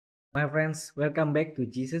My friends, welcome back to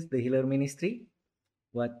Jesus the Healer Ministry.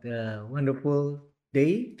 What a wonderful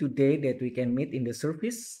day today that we can meet in the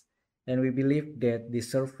service. And we believe that the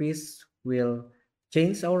service will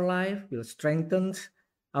change our life, will strengthen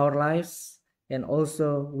our lives, and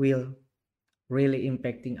also will really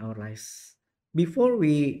impacting our lives. Before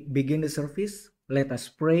we begin the service, let us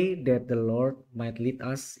pray that the Lord might lead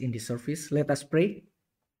us in the service. Let us pray.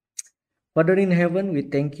 Father in heaven, we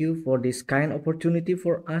thank you for this kind opportunity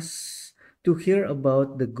for us to hear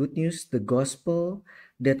about the good news, the gospel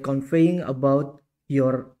that conveying about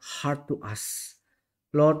your heart to us.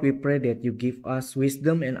 Lord, we pray that you give us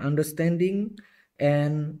wisdom and understanding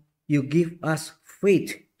and you give us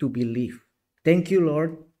faith to believe. Thank you,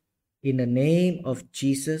 Lord. In the name of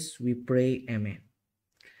Jesus, we pray. Amen.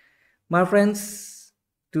 My friends,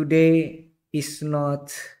 today is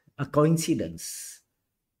not a coincidence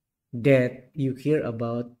that you hear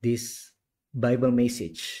about this Bible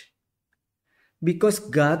message. Because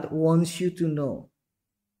God wants you to know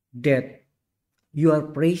that you are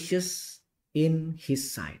precious in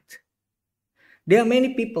His sight. There are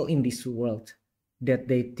many people in this world that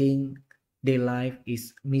they think their life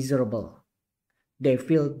is miserable. They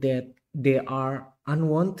feel that they are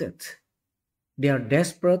unwanted. They are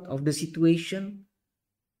desperate of the situation.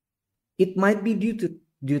 It might be due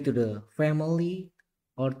to the family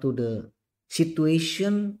or to the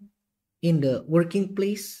situation in the working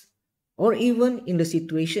place or even in the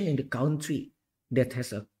situation in the country that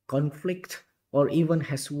has a conflict or even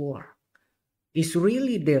has war. Is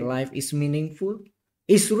really their life is meaningful?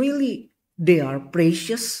 Is really they are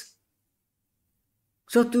precious?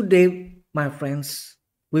 So today, my friends,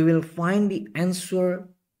 we will find the answer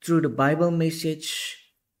through the Bible message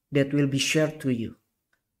that will be shared to you.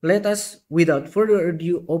 Let us, without further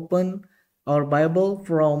ado, open our Bible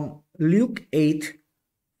from Luke 8,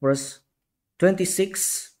 verse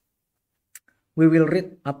 26. We will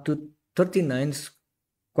read up to 39,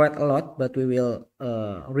 quite a lot, but we will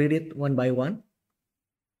read it one by one.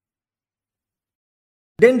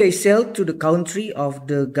 Then they sailed to the country of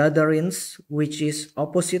the Gadarenes, which is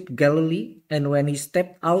opposite Galilee, and when he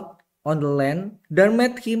stepped out on the land, there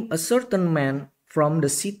met him a certain man from the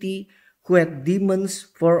city who had demons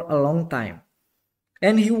for a long time.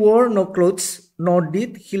 And he wore no clothes, nor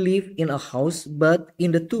did he live in a house, but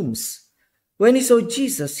in the tombs. When he saw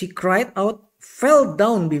Jesus, he cried out, fell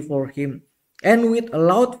down before him, and with a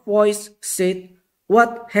loud voice said,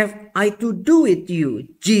 "What have I to do with you,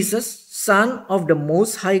 Jesus, Son of the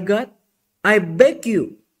Most High God? I beg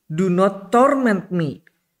you, do not torment me."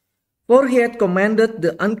 For he had commanded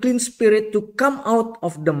the unclean spirit to come out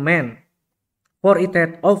of the man. For it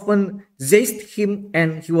had often seized him,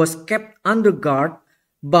 and he was kept under guard,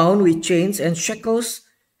 bound with chains and shackles,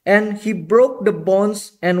 and he broke the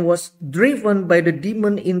bonds and was driven by the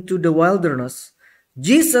demon into the wilderness.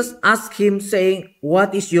 Jesus asked him, saying,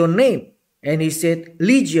 "What is your name?" And he said,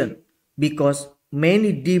 "Legion," because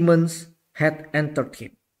many demons had entered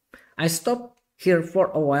him. I stopped here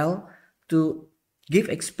for a while to give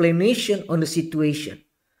explanation on the situation.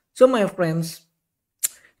 So my friends,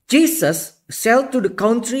 Jesus sailed to the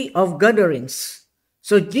country of Gadarenes.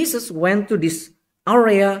 So Jesus went to this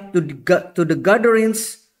area, to the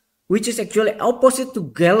Gadarenes, which is actually opposite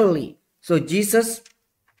to Galilee. So Jesus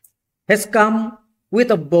has come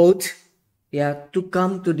with a boat, to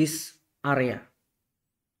come to this area.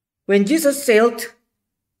 When Jesus sailed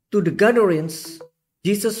to the Gadarenes,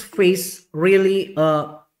 Jesus faced really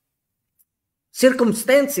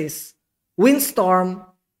circumstances, windstorm,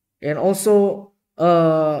 and also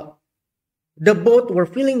the boat were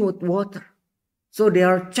filling with water. So there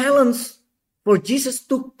are challenges for Jesus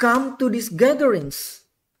to come to these gatherings.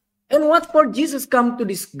 And what for Jesus come to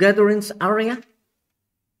this gatherings area?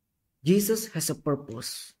 Jesus has a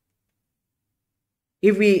purpose.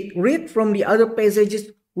 If we read from the other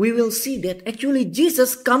passages, we will see that actually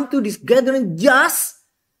Jesus come to this gathering just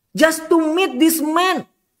to meet this man.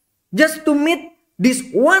 Just to meet this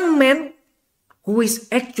one man who is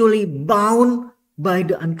actually bound by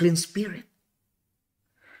the unclean spirit.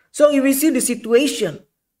 So if we see the situation,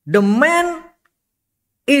 the man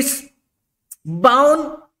is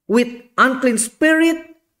bound with unclean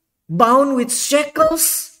spirit, bound with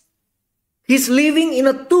shackles. He's living in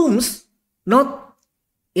a tombs, not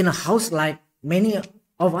in a house like many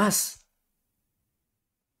of us.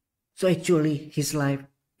 So actually his life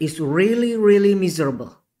is really, really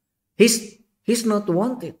miserable. He's not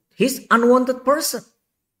wanted. He's unwanted person.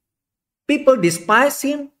 People despise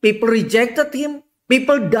him. People rejected him.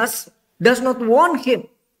 People does not want him.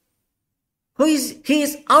 He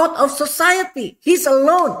is out of society. He's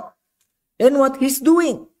alone. And what he's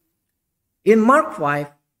doing? In Mark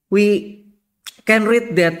 5, we can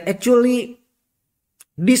read that actually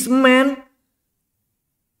this man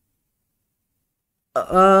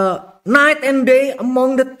night and day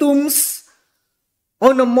among the tombs,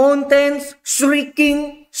 on the mountains,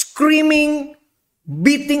 shrieking, screaming,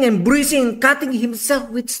 beating and bruising and cutting himself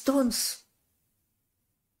with stones.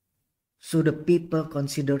 So the people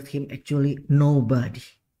considered him actually nobody.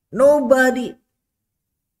 Nobody.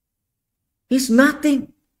 He's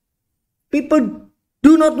nothing. People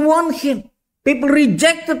do not want him. People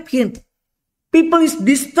rejected him. People is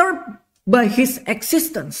disturbed by his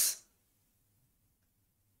existence.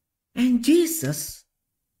 And Jesus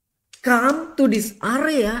come to this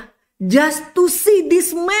area just to see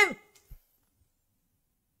this man.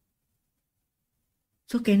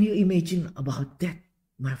 So can you imagine about that,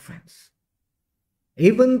 my friends?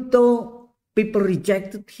 Even though people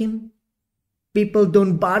rejected him, people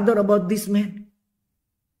don't bother about this man,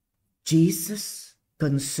 Jesus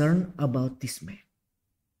concerned about this man.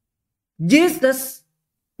 Jesus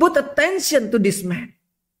put attention to this man.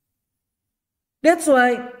 That's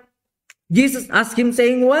why Jesus asked him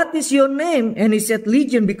saying, "What is your name?" And he said,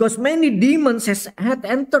 "Legion," because many demons had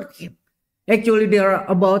entered him. Actually, there are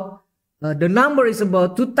about, the number is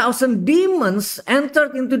about 2,000 demons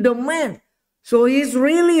entered into the man. So he's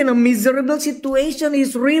really in a miserable situation.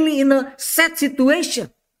 He's really in a sad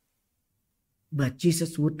situation. But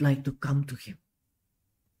Jesus would like to come to him.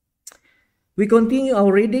 We continue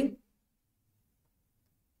our reading.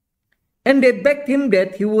 And they begged him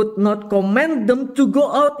that he would not command them to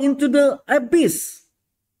go out into the abyss.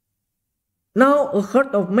 Now a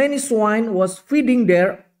herd of many swine was feeding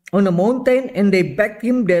there on a mountain, and they begged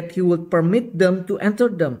him that he would permit them to enter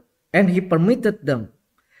them. And he permitted them.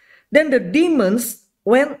 Then the demons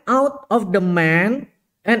went out of the man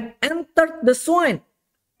and entered the swine,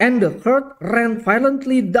 and the herd ran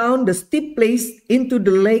violently down the steep place into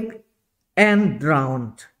the lake and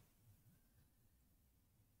drowned.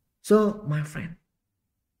 So, my friend,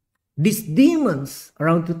 these demons,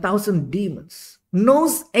 around 2,000 demons,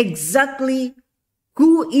 knows exactly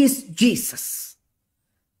who is Jesus.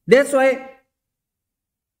 That's why,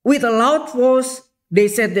 with a loud voice, they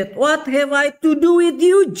said that, "What have I to do with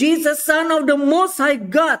you, Jesus, Son of the Most High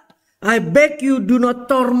God? I beg you, do not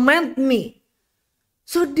torment me."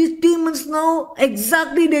 So these demons know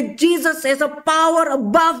exactly that Jesus has a power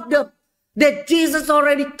above them, that Jesus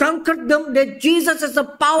already conquered them, that Jesus has a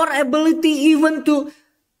power, ability even to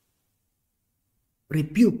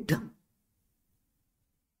rebuke them.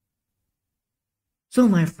 So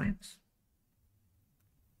my friends,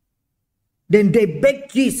 then they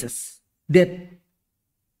begged Jesus that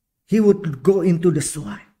he would go into the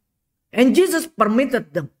swine. And Jesus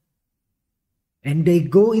permitted them. And they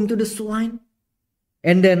go into the swine.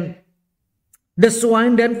 And then the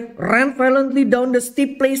swine then ran violently down the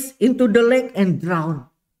steep place into the lake and drowned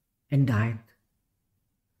and died.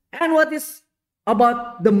 And what is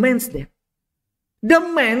about the men's death? The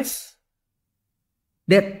men's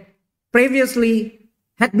that previously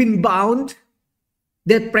had been bound,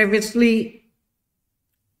 that previously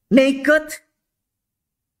naked,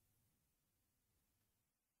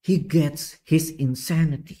 he gets his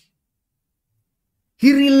insanity.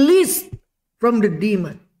 He released from the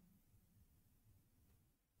demon.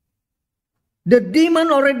 The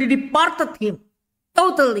demon already departed him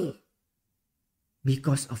totally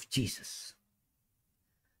because of Jesus.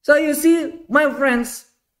 So you see, my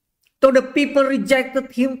friends, though the people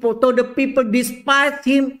rejected him, though the people despised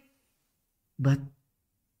him, but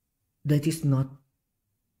that is not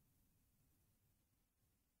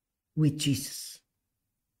with Jesus.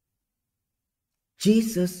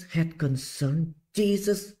 Jesus had concern.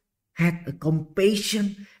 Jesus had a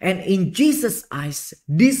compassion. And in Jesus' eyes,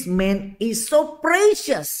 this man is so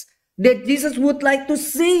precious that Jesus would like to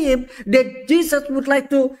see him, that Jesus would like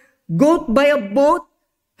to go by a boat,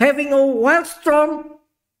 having a wild storm,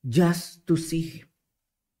 just to see him.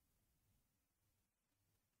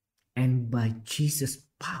 And by Jesus'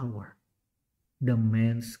 power, the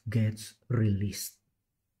man gets released.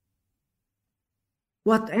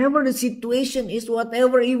 Whatever the situation is,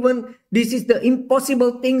 whatever even this is the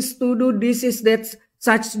impossible things to do, this is that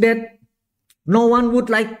such that no one would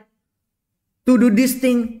like to do this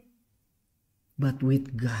thing. But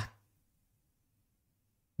with God,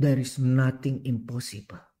 there is nothing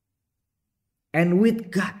impossible. And with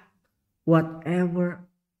God, whatever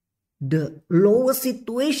the lowest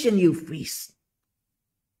situation you face,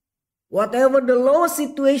 whatever the lowest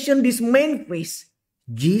situation this man face,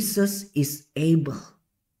 Jesus is able.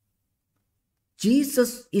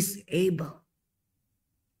 Jesus is able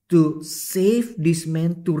to save this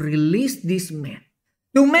man, to release this man,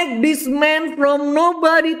 to make this man from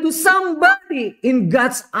nobody to somebody in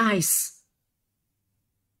God's eyes.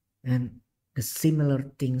 And the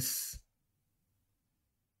similar things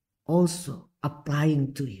also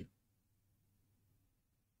applying to you.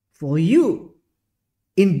 For you,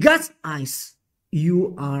 in God's eyes,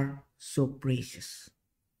 you are so precious.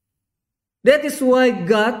 That is why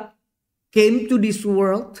God came to this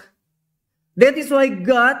world. That is why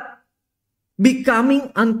God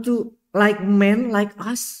becoming unto like men like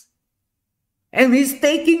us. And He's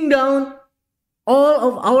taking down all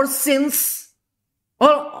of our sins,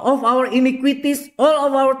 all of our iniquities, all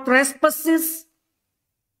of our trespasses.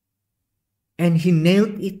 And He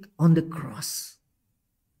nailed it on the cross.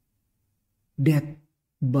 That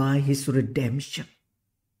by His redemption,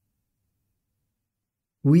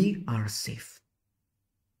 we are saved.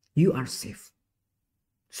 You are saved.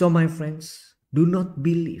 So my friends, do not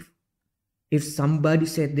believe if somebody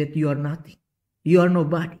said that you are nothing, you are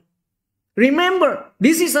nobody. Remember,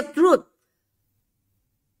 this is a truth.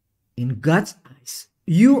 In God's eyes,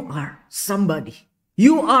 you are somebody.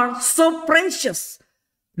 You are so precious.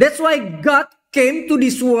 That's why God came to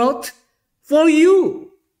this world for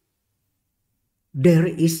you. There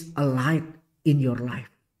is a light in your life.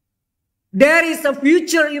 There is a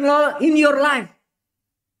future in your life.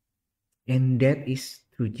 And that is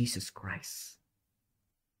through Jesus Christ.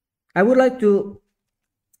 I would like to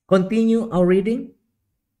continue our reading.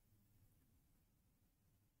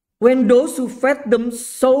 When those who fed them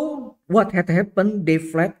saw what had happened, they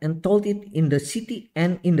fled and told it in the city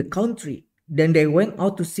and in the country. Then they went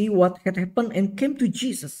out to see what had happened and came to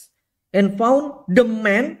Jesus and found the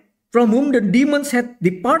man from whom the demons had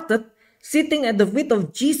departed sitting at the feet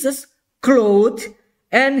of Jesus, clothed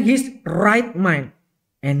and his right mind.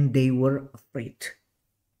 And they were afraid.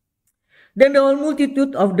 Then the whole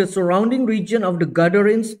multitude of the surrounding region of the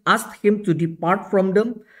Gadarenes asked him to depart from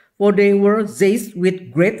them, for they were seized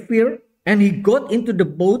with great fear, and he got into the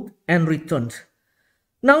boat and returned.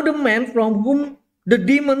 Now the man from whom the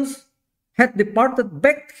demons had departed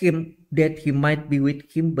begged him that he might be with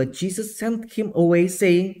him, but Jesus sent him away,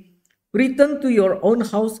 saying, "Return to your own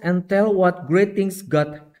house and tell what great things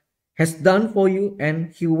God has done for you."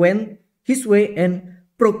 And he went his way and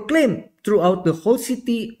proclaimed throughout the whole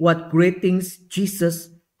city what great things Jesus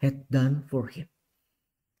had done for him.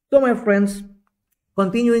 So my friends,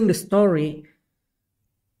 continuing the story,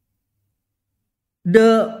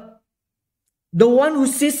 the one who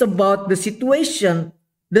sees about the situation,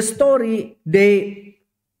 the story, they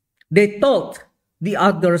told the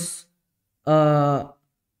others how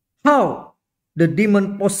the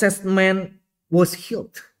demon-possessed man was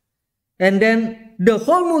healed. And then the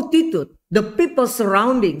whole multitude, the people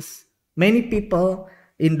surroundings, many people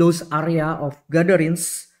in those area of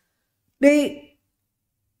Gadarenes, they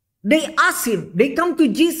ask him, they come to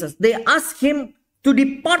Jesus, they ask him to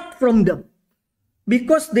depart from them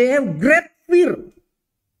because they have great fear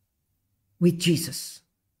with Jesus.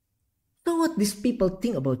 So what these people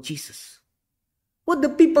think about Jesus? What the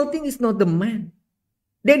people think is not the man.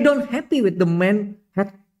 They don't happy with the man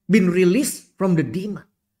had been released from the demon.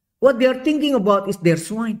 What they are thinking about is their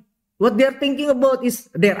swine. What they are thinking about is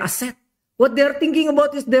their asset. What they are thinking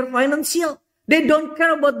about is their financial. They don't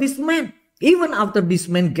care about this man, even after this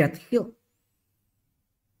man gets healed.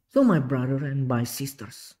 So my brother and my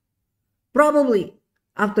sisters, probably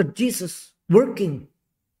after Jesus working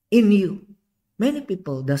in you, many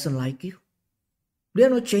people doesn't like you. They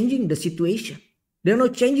are not changing the situation. They are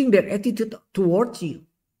not changing their attitude towards you.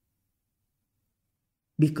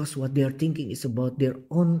 Because what they are thinking is about their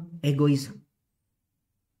own egoism.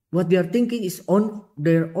 What they are thinking is on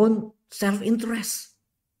their own self-interest.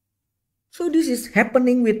 So this is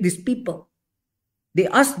happening with these people. They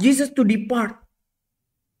ask Jesus to depart.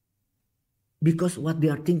 Because what they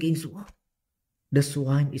are thinking is, oh, the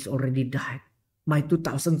swine is already died. My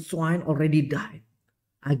 2,000 swine already died.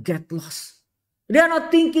 I get lost. They are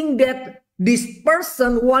not thinking that this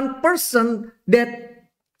person, one person that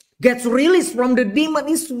gets released from the demon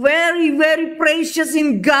is very, very precious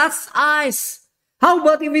in God's eyes. How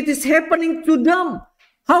about if it is happening to them?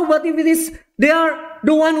 How about if they are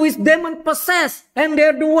the one who is demon possessed and they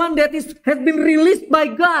are the one that has been released by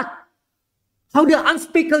God? How the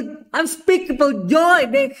unspeakable joy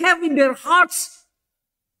they have in their hearts.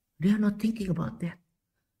 They are not thinking about that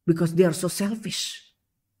because they are so selfish.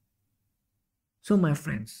 So my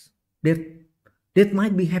friends, that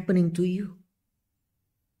might be happening to you.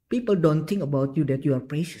 People don't think about you that you are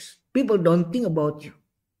precious. People don't think about you.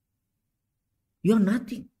 You are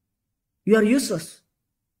nothing. You are useless.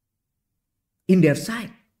 In their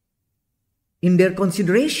sight. In their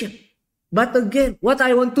consideration. But again, what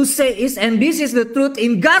I want to say is, and this is the truth,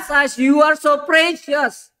 in God's eyes, you are so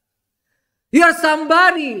precious. You are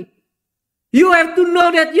somebody. You have to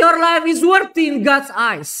know that your life is worthy in God's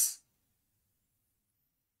eyes.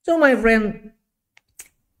 So my friend,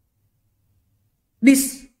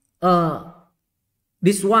 this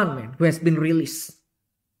one man who has been released,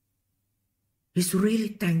 he's really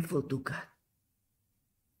thankful to God.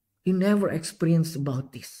 He never experienced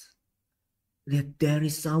about this. That there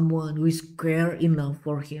is someone who is care enough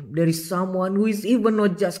for him. There is someone who is even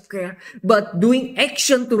not just care, but doing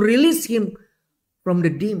action to release him from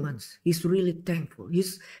the demons. He's really thankful.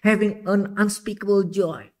 He's having an unspeakable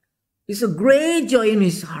joy. It's a great joy in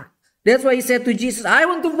his heart. That's why he said to Jesus, I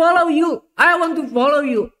want to follow you. I want to follow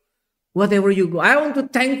you. Whatever you go, I want to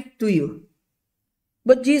thank to you.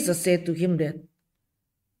 But Jesus said to him that,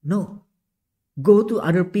 no, go to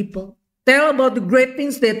other people. Tell about the great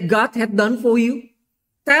things that God had done for you.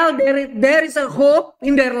 Tell there is a hope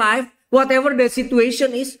in their life, whatever the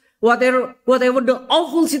situation is, whatever the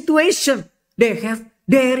awful situation they have,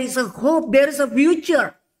 there is a hope, there is a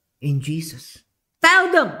future in Jesus.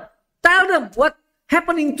 Tell them what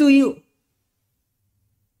happening to you.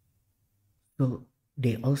 So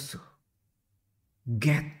they also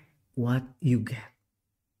get what you get.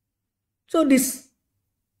 So this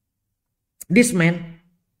man,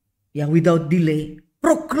 without delay,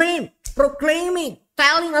 proclaiming,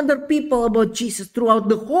 telling other people about Jesus throughout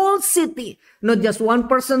the whole city. Not just 1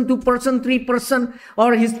 person, 2 person, 3 person,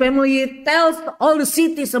 or his family. He tells all the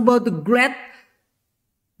cities about the great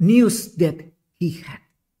news that he had.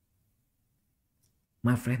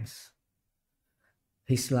 My friends,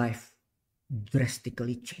 his life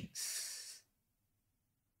drastically changed.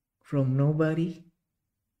 From nobody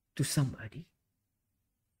to somebody.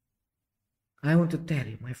 I want to tell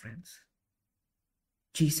you, my friends,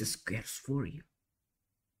 Jesus cares for you.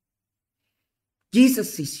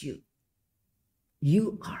 Jesus sees you.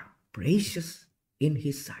 You are precious in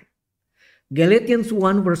his sight. Galatians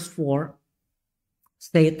 1 verse 4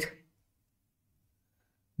 state,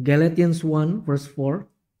 Galatians 1 verse 4,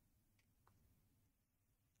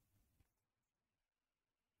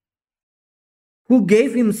 who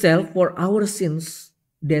gave himself for our sins,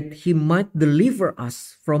 that he might deliver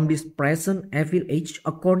us from this present evil age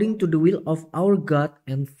according to the will of our God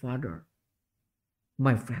and Father.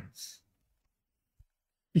 My friends,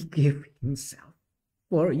 he gave himself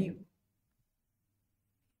for you.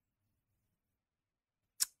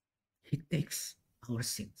 He takes our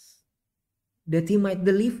sins, that he might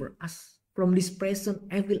deliver us from this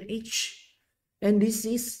present evil age. And this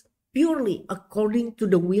is purely according to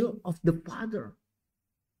the will of the Father.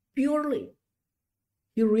 Purely.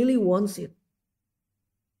 He really wants it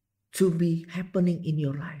to be happening in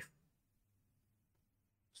your life.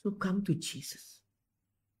 So come to Jesus.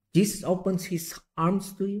 Jesus opens his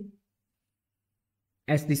arms to you.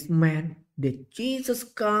 As this man, that Jesus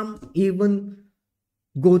come, even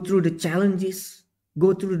go through the challenges,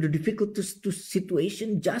 go through the difficulties to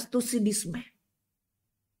situation just to see this man.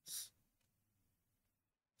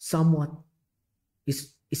 Somewhat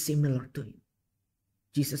is similar to you.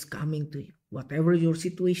 Jesus coming to you. Whatever your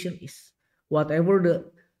situation is, whatever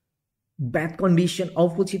the bad condition,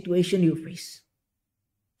 awful situation you face,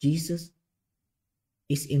 Jesus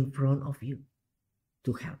is in front of you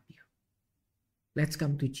to help you. Let's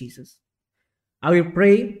come to Jesus. I will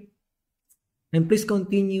pray, and please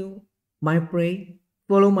continue my prayer.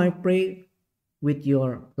 Follow my prayer with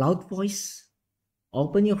your loud voice.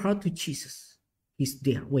 Open your heart to Jesus. He's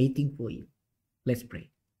there waiting for you. Let's pray.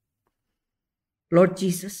 Lord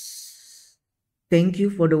Jesus, thank you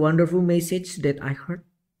for the wonderful message that I heard.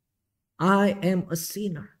 I am a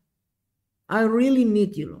sinner. I really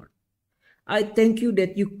need you, Lord. I thank you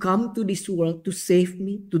that you come to this world to save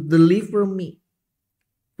me, to deliver me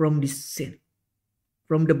from this sin,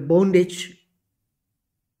 from the bondage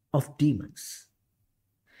of demons.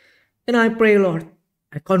 And I pray, Lord,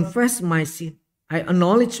 I confess my sin. I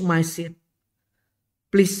acknowledge my sin.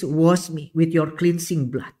 Please wash me with your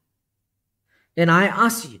cleansing blood. And I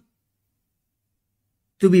ask you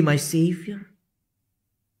to be my Savior,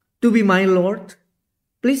 to be my Lord.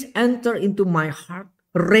 Please enter into my heart,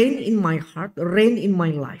 reign in my heart, reign in my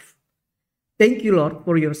life. Thank you, Lord,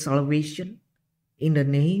 for your salvation. In the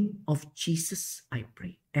name of Jesus, I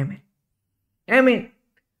pray. Amen. Amen.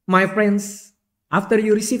 My friends, after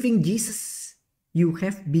you receiving Jesus, you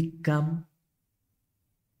have become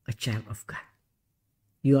a child of God.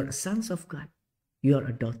 You are a son of God. You are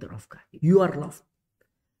a daughter of God. You are loved.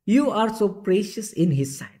 You are so precious in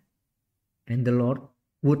his sight. And the Lord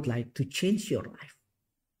would like to change your life.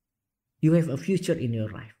 You have a future in your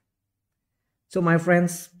life. So my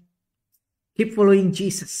friends, Keep following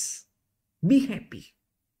Jesus. Be happy.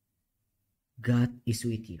 God is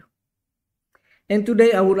with you. And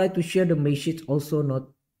today I would like to share the message also not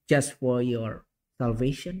just for your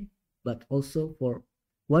salvation, but also for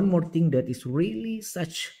one more thing that is really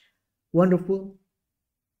such wonderful.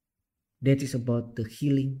 That is about the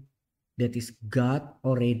healing that is God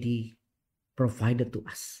already provided to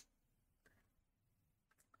us.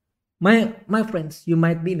 My friends, you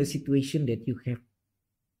might be in a situation that you have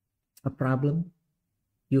a problem,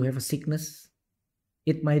 you have a sickness.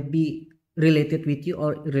 It might be related with you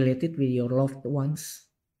or related with your loved ones,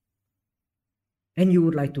 and you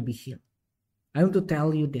would like to be healed. I want to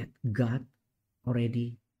tell you that God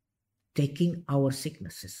already taking our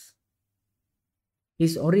sicknesses.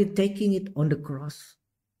 He's already taking it on the cross.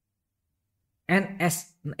 And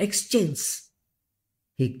as an exchange,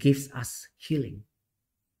 He gives us healing.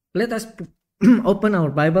 Let us open our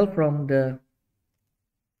Bible from the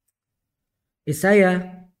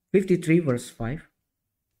Isaiah 53 verse 5.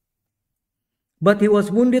 But He was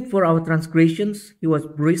wounded for our transgressions, He was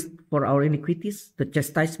bruised for our iniquities, the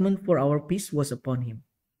chastisement for our peace was upon Him.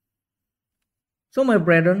 So my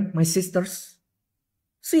brethren, my sisters,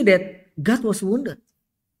 see that God was wounded.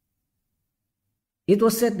 It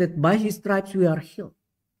was said that by His stripes we are healed.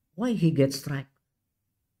 Why He gets striped?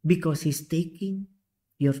 Because He's taking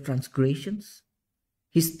your transgressions.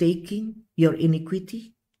 He's taking your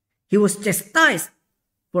iniquity. He was chastised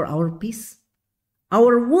for our peace.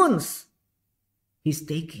 Our wounds He's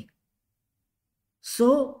taking.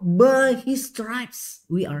 So by His stripes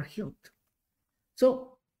we are healed.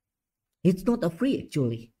 So it's not a free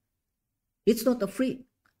actually. It's not a free.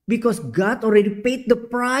 Because God already paid the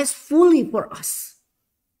price fully for us.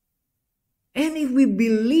 And if we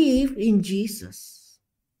believe in Jesus,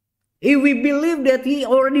 if we believe that He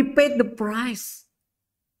already paid the price,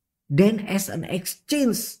 then as an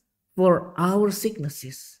exchange for our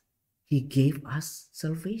sicknesses, He gave us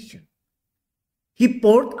salvation. He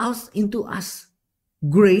poured out into us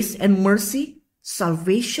grace and mercy,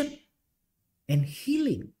 salvation, and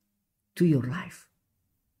healing to your life.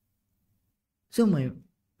 So my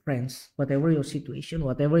friends, whatever your situation,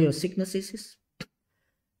 whatever your sickness is,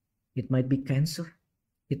 it might be cancer,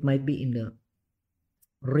 it might be in the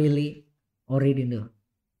really already in the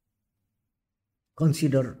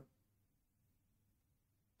consider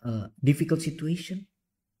difficult situation,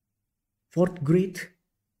 fourth grade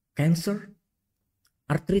cancer,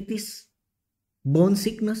 arthritis, bone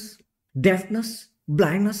sickness, deafness,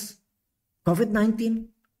 blindness, COVID-19,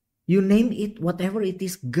 you name it, whatever it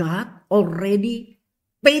is, God already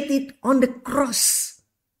paid it on the cross.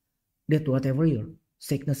 That whatever your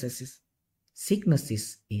sicknesses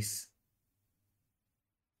is,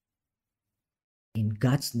 in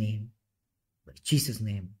God's name, by Jesus'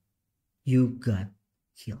 name, you got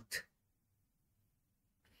healed.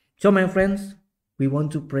 So my friends, we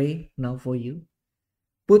want to pray now for you.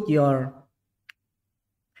 Put your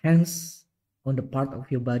hands on the part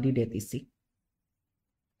of your body that is sick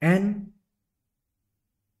and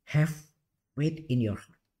have faith in your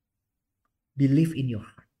heart. Believe in your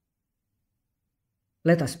heart.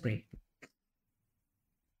 Let us pray.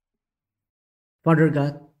 Father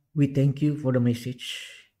God, we thank you for the message,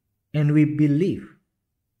 and we believe,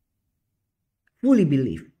 fully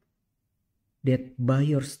believe, that by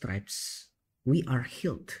your stripes we are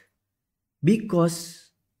healed, because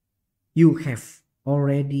you have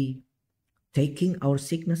already taken our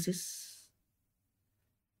sicknesses,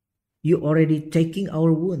 you already taking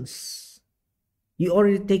our wounds, you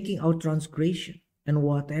already taking our transgression, and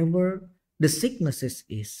whatever the sicknesses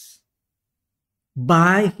is,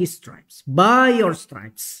 by His stripes, by your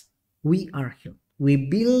stripes, we are healed. We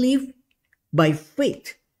believe by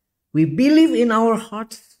faith. We believe in our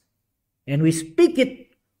hearts, and we speak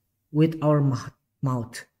it with our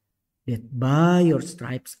mouth, that by your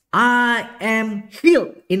stripes I am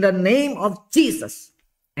healed in the name of Jesus.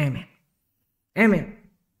 Amen. Amen.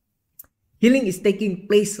 Healing is taking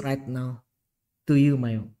place right now to you,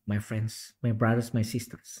 my friends, my brothers, my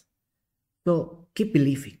sisters. So keep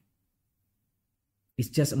believing. It's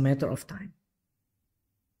just a matter of time.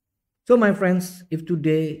 So my friends, if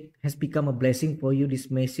today has become a blessing for you, this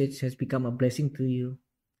message has become a blessing to you,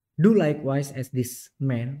 do likewise as this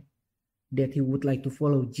man, that he would like to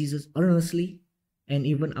follow Jesus earnestly, and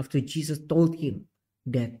even after Jesus told him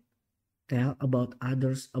that tell about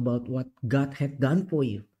others about what God had done for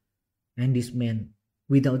you. And this man,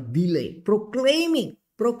 without delay, proclaiming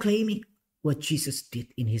what Jesus did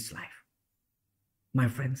in his life. My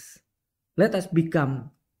friends, let us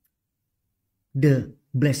become the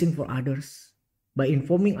blessing for others by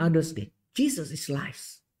informing others that Jesus is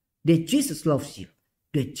life, that Jesus loves you,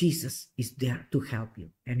 that Jesus is there to help you,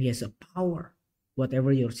 and He has a power,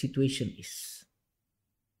 whatever your situation is,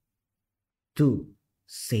 to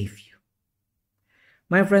save you.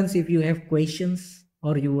 My friends, if you have questions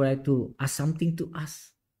or you would like to ask something to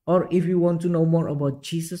us, or if you want to know more about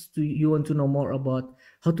Jesus, you want to know more about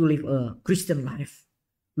how to live a Christian life,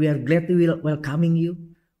 we are glad to welcoming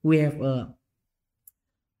you. We have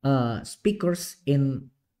speakers in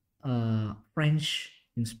French,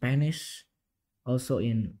 in Spanish, also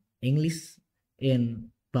in English, in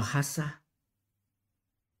Bahasa.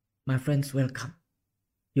 My friends, welcome.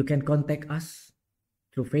 You can contact us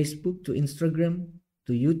through Facebook, to Instagram,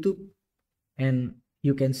 to YouTube, and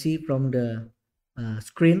you can see from the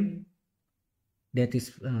screen that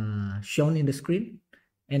is shown in the screen.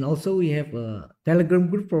 And also we have a Telegram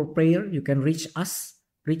group for prayer. You can reach us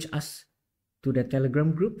to the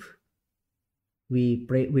Telegram group. We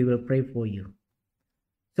will pray for you.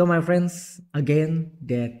 So my friends, again,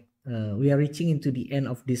 that we are reaching into the end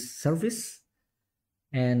of this service,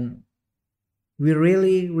 and we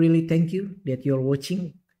really thank you that you're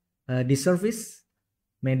watching this service.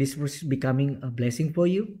 May this service becoming a blessing for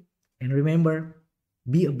you, and remember,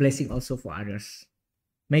 be a blessing also for others.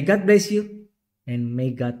 May God bless you, and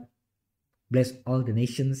may God bless all the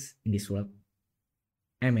nations in this world.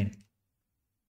 Amen.